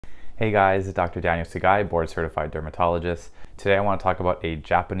Hey guys, it's Dr. Daniel Sugai, board certified dermatologist. Today I want to talk about a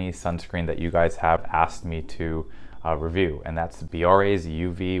Japanese sunscreen that you guys have asked me to review, and that's Biore's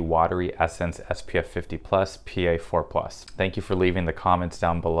UV Watery Essence SPF 50 Plus PA4 Plus. Thank you for leaving the comments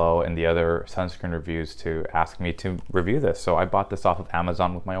down below and the other sunscreen reviews to ask me to review this. So I bought this off of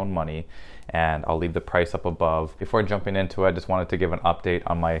Amazon with my own money, and I'll leave the price up above. Before jumping into it, I just wanted to give an update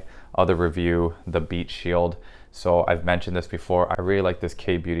on my other review, the Beach Shield. So I've mentioned this before, I really like this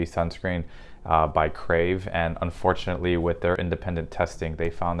K-Beauty sunscreen by Crave, and unfortunately with their independent testing, they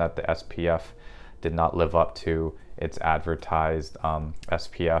found that the SPF did not live up to its advertised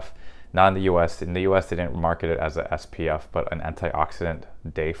SPF. Not in the US. In the US, they didn't market it as a SPF, but an antioxidant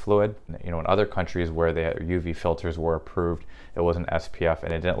day fluid. You know, in other countries where the UV filters were approved, it was an SPF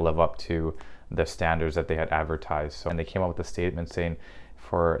and it didn't live up to the standards that they had advertised. So, and they came up with a statement saying,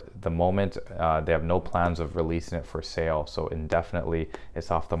 for the moment, they have no plans of releasing it for sale. So indefinitely, it's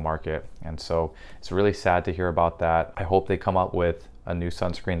off the market. And so it's really sad to hear about that. I hope they come up with a new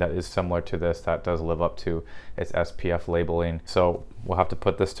sunscreen that is similar to this, that does live up to its SPF labeling. So we'll have to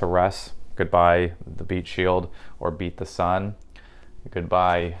put this to rest. Goodbye, the Beach Shield, or Beat the Sun.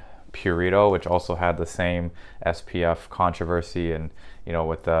 Goodbye, Purito, which also had the same SPF controversy. And you know,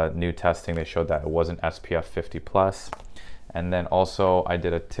 with the new testing, they showed that it wasn't SPF 50 plus. And then also I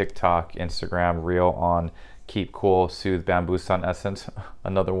did a TikTok, Instagram reel on Keep Cool Soothe Bamboo Sun Essence.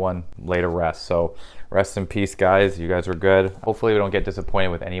 Another one laid to rest. So rest in peace, guys. You guys are good. Hopefully we don't get disappointed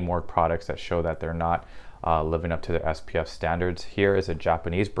with any more products that show that they're not living up to their SPF standards. Here is a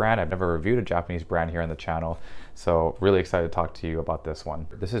Japanese brand. I've never reviewed a Japanese brand here on the channel, so really excited to talk to you about this one.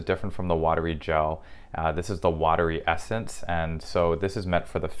 This is different from the Watery Gel. This is the Watery Essence, and so this is meant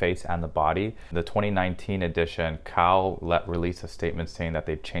for the face and the body. The 2019 edition, Kao released a statement saying that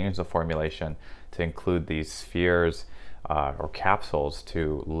they changed the formulation to include these spheres or capsules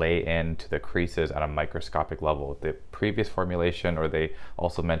to lay into the creases at a microscopic level. The previous formulation, or they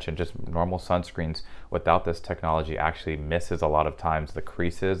also mentioned just normal sunscreens without this technology, actually misses a lot of times the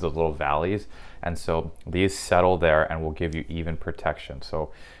creases, those little valleys, and so these settle there and will give you even protection.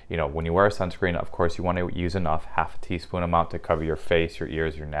 So you know, when you wear a sunscreen, of course you want to use enough, half a teaspoon amount to cover your face, your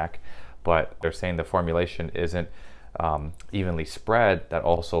ears, your neck, but they're saying the formulation isn't evenly spread. That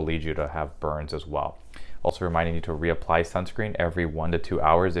also leads you to have burns as well. Also reminding you to reapply sunscreen every 1 to 2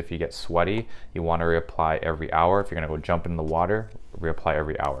 hours. If you get sweaty, you want to reapply every hour. If you're going to go jump in the water, reapply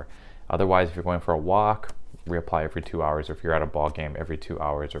every hour. Otherwise, if you're going for a walk, reapply every 2 hours. Or if you're at a ball game, every 2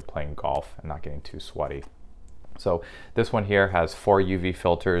 hours, or playing golf and not getting too sweaty. So this one here has 4 UV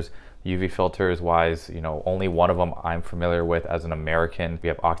filters. UV filters wise, you know, only one of them I'm familiar with as an American. We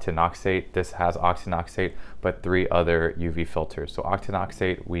have octinoxate. This has octinoxate, but 3 other UV filters. So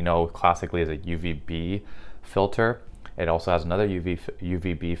octinoxate, we know classically is a UVB filter. It also has another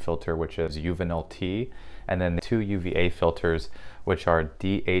UVB filter, which is Uvinil T, and then 2 UVA filters, which are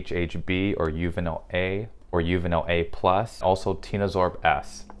DHHB or Uvinil A or Uvinil A plus. Also Tinazorb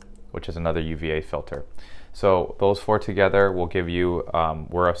S, which is another UVA filter. So those 4 together will give you,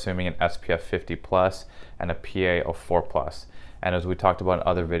 we're assuming an SPF 50 plus and a PA of 4 plus. And as we talked about in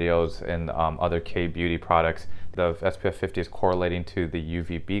other videos in other K-Beauty products, the SPF 50 is correlating to the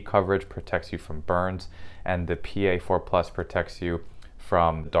UVB coverage, protects you from burns, and the PA 4 plus protects you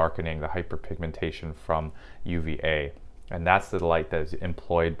from darkening, the hyperpigmentation from UVA. And that's the light that is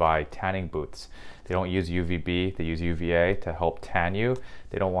employed by tanning booths. They don't use UVB, they use UVA to help tan you.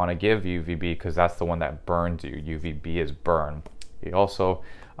 They don't want to give UVB because that's the one that burns you. UVB is burn. You also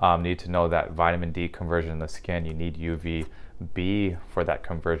need to know that vitamin D conversion in the skin, you need UVB for that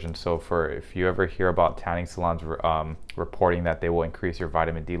conversion. So if you ever hear about tanning salons reporting that they will increase your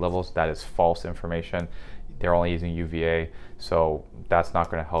vitamin D levels, that is false information. They're only using UVA, so that's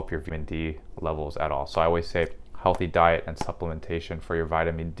not going to help your vitamin D levels at all. So I always say healthy diet and supplementation for your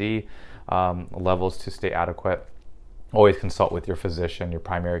vitamin D levels to stay adequate. Always consult with your physician, your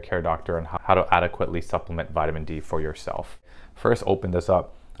primary care doctor, on how to adequately supplement vitamin D for yourself. First, open this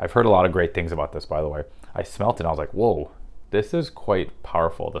up. I've heard a lot of great things about this, by the way. I smelled it and I was like, whoa, this is quite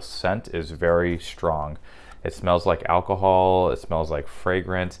powerful. The scent is very strong. It smells like alcohol. It smells like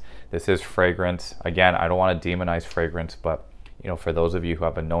fragrance. This is fragrance. Again, I don't want to demonize fragrance, but you know, for those of you who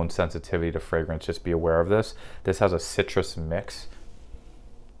have a known sensitivity to fragrance, just be aware of this. This has a citrus mix.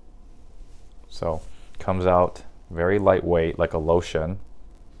 So comes out very lightweight, like a lotion.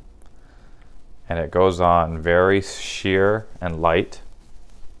 And it goes on very sheer and light.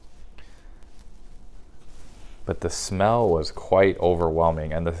 But the smell was quite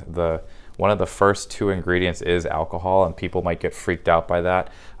overwhelming. And one of the first 2 ingredients is alcohol, and people might get freaked out by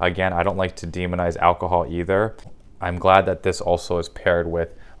that. Again, I don't like to demonize alcohol either. I'm glad that this also is paired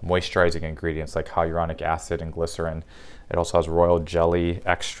with moisturizing ingredients like hyaluronic acid and glycerin. It also has royal jelly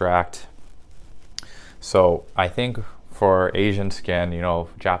extract. So I think for Asian skin, you know,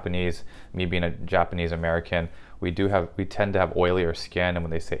 Japanese, me being a Japanese American, we tend to have oilier skin. And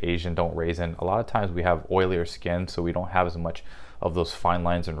when they say Asian don't raisin, a lot of times we have oilier skin, so we don't have as much of those fine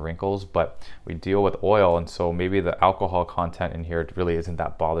lines and wrinkles, but we deal with oil, and so maybe the alcohol content in here really isn't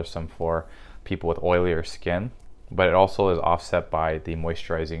that bothersome for people with oilier skin. But it also is offset by the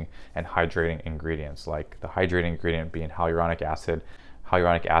moisturizing and hydrating ingredients, like the hydrating ingredient being hyaluronic acid.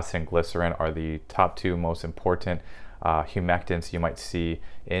 Hyaluronic acid and glycerin are the top two most important humectants you might see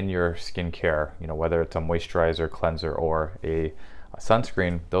in your skincare, you know, whether it's a moisturizer, cleanser, or a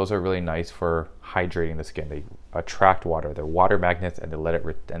sunscreen. Those are really nice for hydrating the skin. They attract water. They're water magnets, and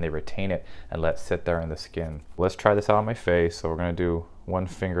they retain it and let it sit there in the skin. Let's try this out on my face. So we're gonna do one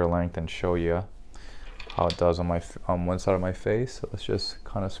finger length and show you how it does on one side of my face. So let's just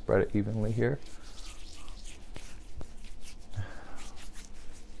kind of spread it evenly here.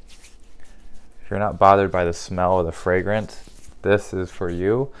 If you're not bothered by the smell or the fragrance, this is for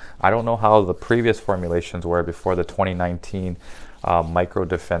you. I don't know how the previous formulations were before the 2019 Micro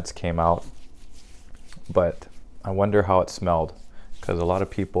Defense came out, but I wonder how it smelled, because a lot of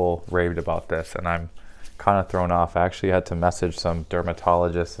people raved about this and I'm kind of thrown off. I actually had to message some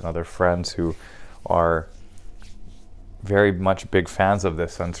dermatologists and other friends who are very much big fans of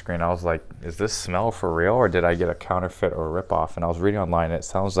this sunscreen. I was like, is this smell for real, or did I get a counterfeit or a ripoff? And I was reading online, and it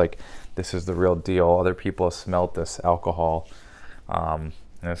sounds like this is the real deal. Other people have smelled this alcohol, and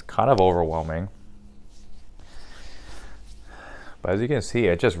it's kind of overwhelming. But as you can see,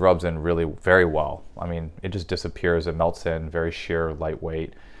 it just rubs in really very well. I mean, it just disappears, it melts in, very sheer,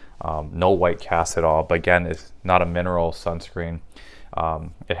 lightweight, no white cast at all. But again, it's not a mineral sunscreen.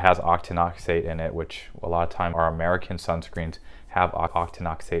 It has octinoxate in it, which a lot of time our American sunscreens have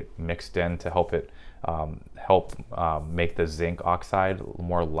octinoxate mixed in to help it make the zinc oxide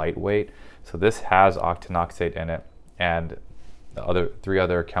more lightweight. So this has octinoxate in it, and the three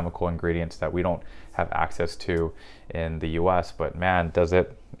other chemical ingredients that we don't have access to in the US. But man,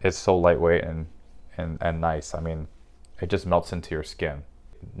 it's so lightweight and nice. I mean, it just melts into your skin.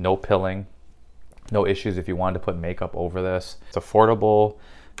 No pilling. No issues if you wanted to put makeup over this. It's affordable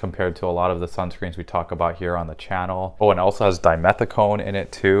compared to a lot of the sunscreens we talk about here on the channel. Oh, and it also has dimethicone in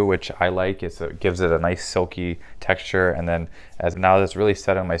it too, which I like. It gives it a nice silky texture. And then now that it's really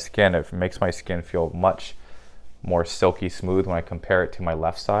set on my skin, it makes my skin feel much more silky smooth when I compare it to my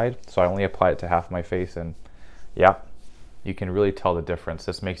left side. So I only apply it to half my face, and yeah, you can really tell the difference.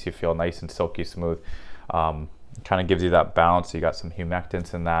 This makes you feel nice and silky smooth. Kind of gives you that bounce. You got some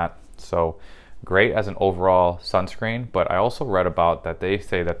humectants in that. So great as an overall sunscreen, but I also read about that they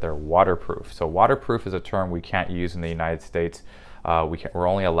say that they're waterproof. So waterproof is a term we can't use in the United States. We're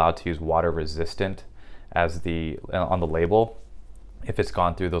only allowed to use water resistant as on the label if it's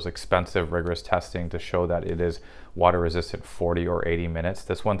gone through those expensive, rigorous testing to show that it is water resistant 40 or 80 minutes.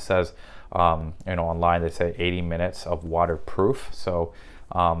 This one says, you know, online they say 80 minutes of waterproof. So,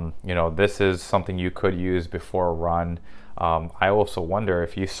 you know, this is something you could use before a run. I also wonder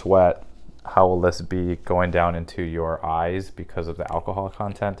if you sweat, how will this be going down into your eyes because of the alcohol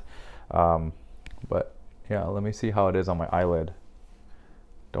content? But yeah, let me see how it is on my eyelid.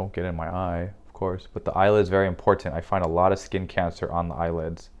 Don't get in my eye, of course, but the eyelid is very important. I find a lot of skin cancer on the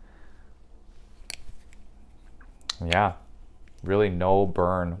eyelids. Yeah, really no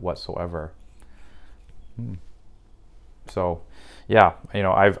burn whatsoever. So yeah, you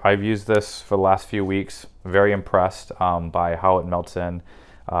know, I've used this for the last few weeks. Very impressed by how it melts in.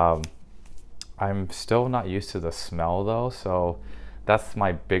 I'm still not used to the smell though, so that's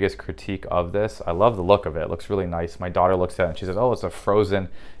my biggest critique of this. I love the look of it. It looks really nice. My daughter looks at it and she says, oh, it's the frozen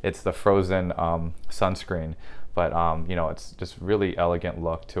sunscreen. But you know, it's just really elegant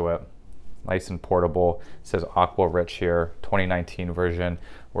look to it. Nice and portable. It says Aqua Rich here, 2019 version,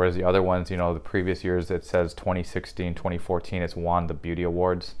 whereas the other ones, you know, the previous years it says 2016, 2014, it's won the beauty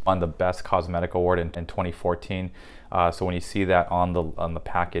awards, won the best cosmetic award in 2014. So when you see that on the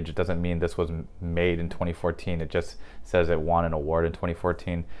package, it doesn't mean this was made in 2014. It just says it won an award in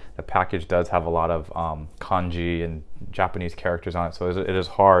 2014. The package does have a lot of kanji and Japanese characters on it, so it is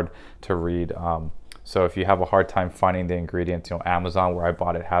hard to read. So if you have a hard time finding the ingredients, you know, Amazon, where I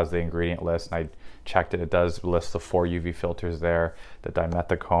bought it, has the ingredient list, and I checked it. It does list the 4 UV filters there, the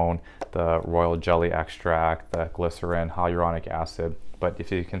dimethicone, the royal jelly extract, the glycerin, hyaluronic acid. But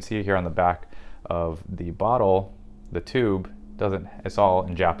if you can see here on the back of the bottle, the tube it's all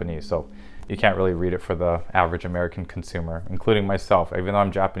in Japanese. So you can't really read it for the average American consumer, including myself. Even though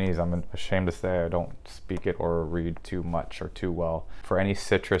I'm Japanese, I'm ashamed to say I don't speak it or read too much or too well. For any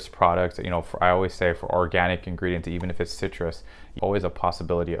citrus products, you know, I always say for organic ingredients, even if it's citrus, always a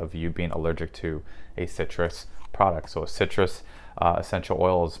possibility of you being allergic to a citrus product. So citrus essential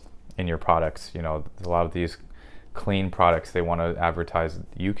oils in your products, you know, a lot of these clean products, they want to advertise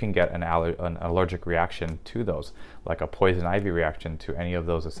you can get an allergic reaction to those, like a poison ivy reaction to any of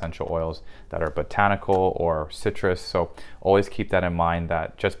those essential oils that are botanical or citrus. So always keep that in mind,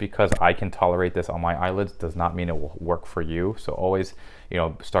 that just because I can tolerate this on my eyelids does not mean it will work for you. So always, you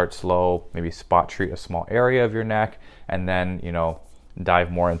know, start slow, maybe spot treat a small area of your neck, and then, you know,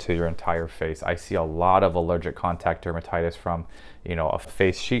 dive more into your entire face. I see a lot of allergic contact dermatitis from, you know, a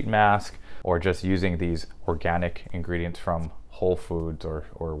face sheet mask, or just using these organic ingredients from Whole Foods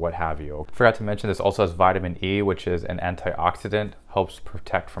or what have you. Forgot to mention, this also has vitamin E, which is an antioxidant, helps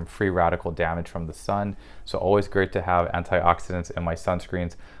protect from free radical damage from the sun. So always great to have antioxidants in my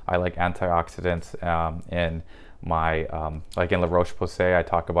sunscreens. I like antioxidants in my, like in La Roche-Posay, I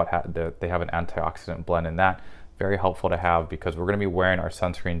talk about they have an antioxidant blend in that. Very helpful to have, because we're going to be wearing our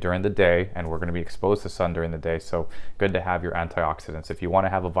sunscreen during the day and we're going to be exposed to sun during the day. So good to have your antioxidants. If you want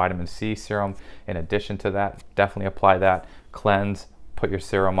to have a vitamin C serum in addition to that, definitely apply that. Cleanse, put your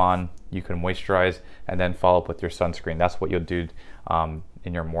serum on, you can moisturize, and then follow up with your sunscreen. That's what you'll do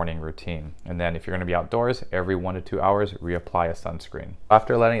in your morning routine. And then if you're going to be outdoors, every 1 to 2 hours, reapply a sunscreen.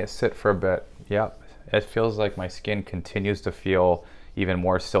 After letting it sit for a bit, yep, it feels like my skin continues to feel even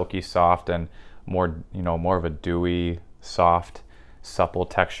more silky soft and more, you know, more of a dewy, soft, supple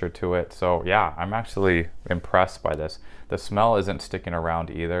texture to it. So yeah, I'm actually impressed by this. The smell isn't sticking around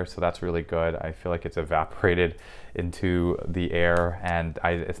either, so that's really good. I feel like it's evaporated into the air, and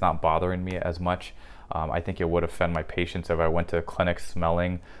it's not bothering me as much. I think it would offend my patients if I went to a clinic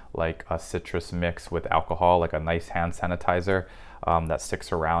smelling like a citrus mix with alcohol, like a nice hand sanitizer that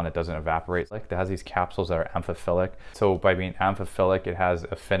sticks around, it doesn't evaporate. Like, it has these capsules that are amphiphilic. So by being amphiphilic, it has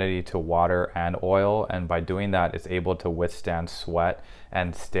affinity to water and oil, and by doing that, it's able to withstand sweat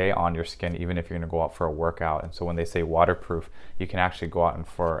and stay on your skin even if you're gonna go out for a workout. And so when they say waterproof, you can actually go out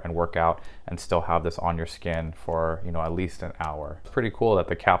and work out and still have this on your skin for, you know, at least an hour. It's pretty cool that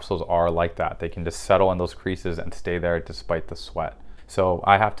the capsules are like that. They can just settle in those creases and stay there despite the sweat. So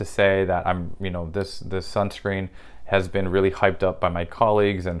I have to say that this sunscreen has been really hyped up by my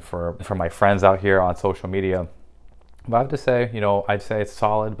colleagues and for my friends out here on social media. But I have to say, you know, I'd say it's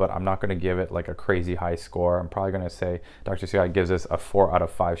solid, but I'm not going to give it like a crazy high score. I'm probably going to say Dr. Sugai gives this a 4 out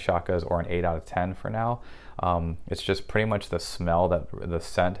of 5 shakas or an 8 out of 10 for now. It's just pretty much the smell, that the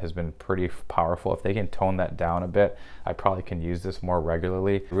scent has been pretty powerful. If they can tone that down a bit, I probably can use this more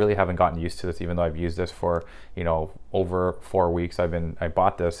regularly. I really haven't gotten used to this, even though I've used this for, you know, over 4 weeks. I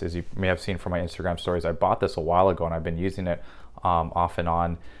bought this, as you may have seen from my Instagram stories, I bought this a while ago, and I've been using it off and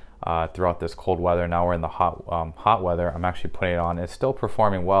on throughout this cold weather. Now we're in the hot weather. I'm actually putting it on. It's still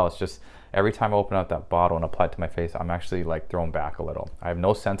performing well. It's just every time I open up that bottle and apply it to my face, I'm actually like thrown back a little. I have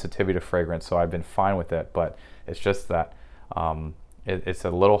no sensitivity to fragrance, so I've been fine with it, but it's just that it's a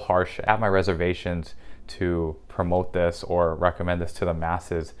little harsh. I have my reservations to promote this or recommend this to the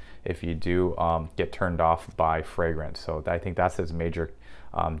masses if you do get turned off by fragrance. So I think that's its major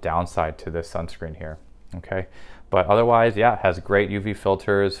downside to this sunscreen here. Okay, but otherwise, yeah, it has great UV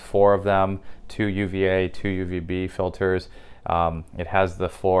filters, 4 of them, 2 UVA, 2 UVB filters. It has the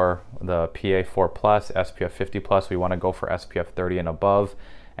PA4+, SPF50 plus. We want to go for SPF30 and above,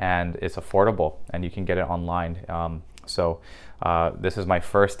 and it's affordable, and you can get it online. This is my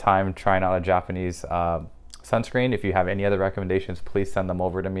first time trying out a Japanese sunscreen. If you have any other recommendations, please send them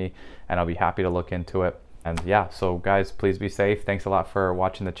over to me, and I'll be happy to look into it. And yeah, so guys, please be safe. Thanks a lot for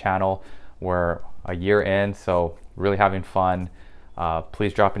watching the channel. We're a year in, so really having fun.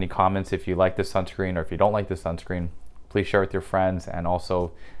 Please drop any comments if you like this sunscreen, or if you don't like this sunscreen. Please share with your friends, and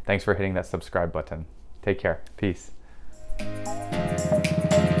also thanks for hitting that subscribe button. Take care. Peace.